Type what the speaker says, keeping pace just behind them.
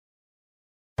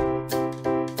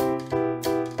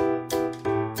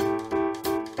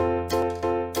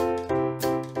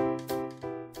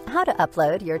How to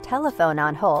upload your telephone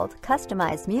on hold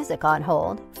customized music on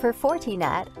hold for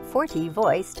Fortinet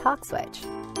FortiVoice TalkSwitch.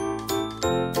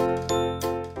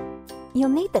 You'll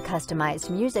need the customized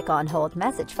music on hold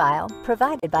message file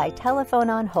provided by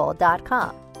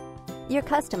telephoneonhold.com. Your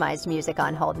customized music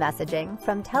on hold messaging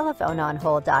from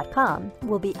telephoneonhold.com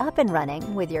will be up and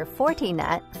running with your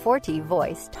Fortinet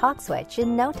FortiVoice TalkSwitch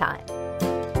in no time.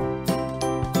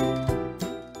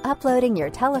 Uploading your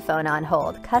telephone on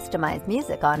hold customized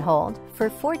music on hold for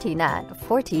Fortinet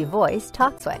FortiVoice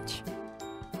TalkSwitch.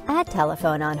 Add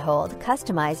telephone on hold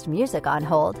customized music on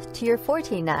hold to your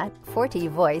Fortinet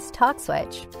FortiVoice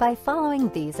TalkSwitch by following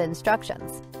these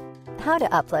instructions. How to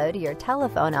upload your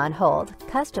telephone on hold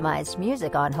customized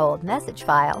music on hold message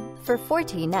file for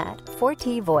Fortinet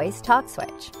FortiVoice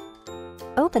TalkSwitch.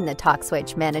 Open the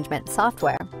TalkSwitch management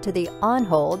software to the On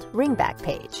Hold Ringback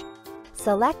page.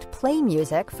 Select Play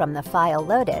Music from the file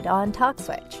loaded on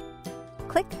TalkSwitch.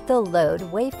 Click the Load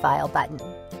Wav File button.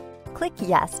 Click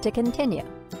Yes to continue.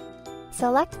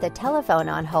 Select the telephone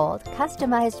on hold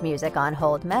customized music on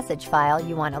hold message file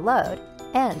you want to load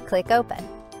and click Open.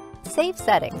 Save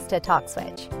settings to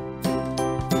TalkSwitch.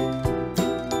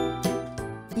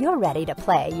 You're ready to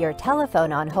play your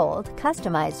telephone on hold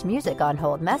customized music on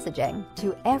hold messaging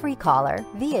to every caller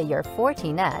via your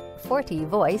Fortinet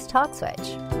FortiVoice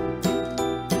TalkSwitch.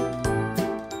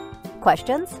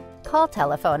 Questions? Call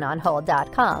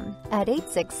telephoneonhold.com at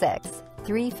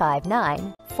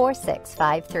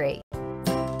 866-359-4653.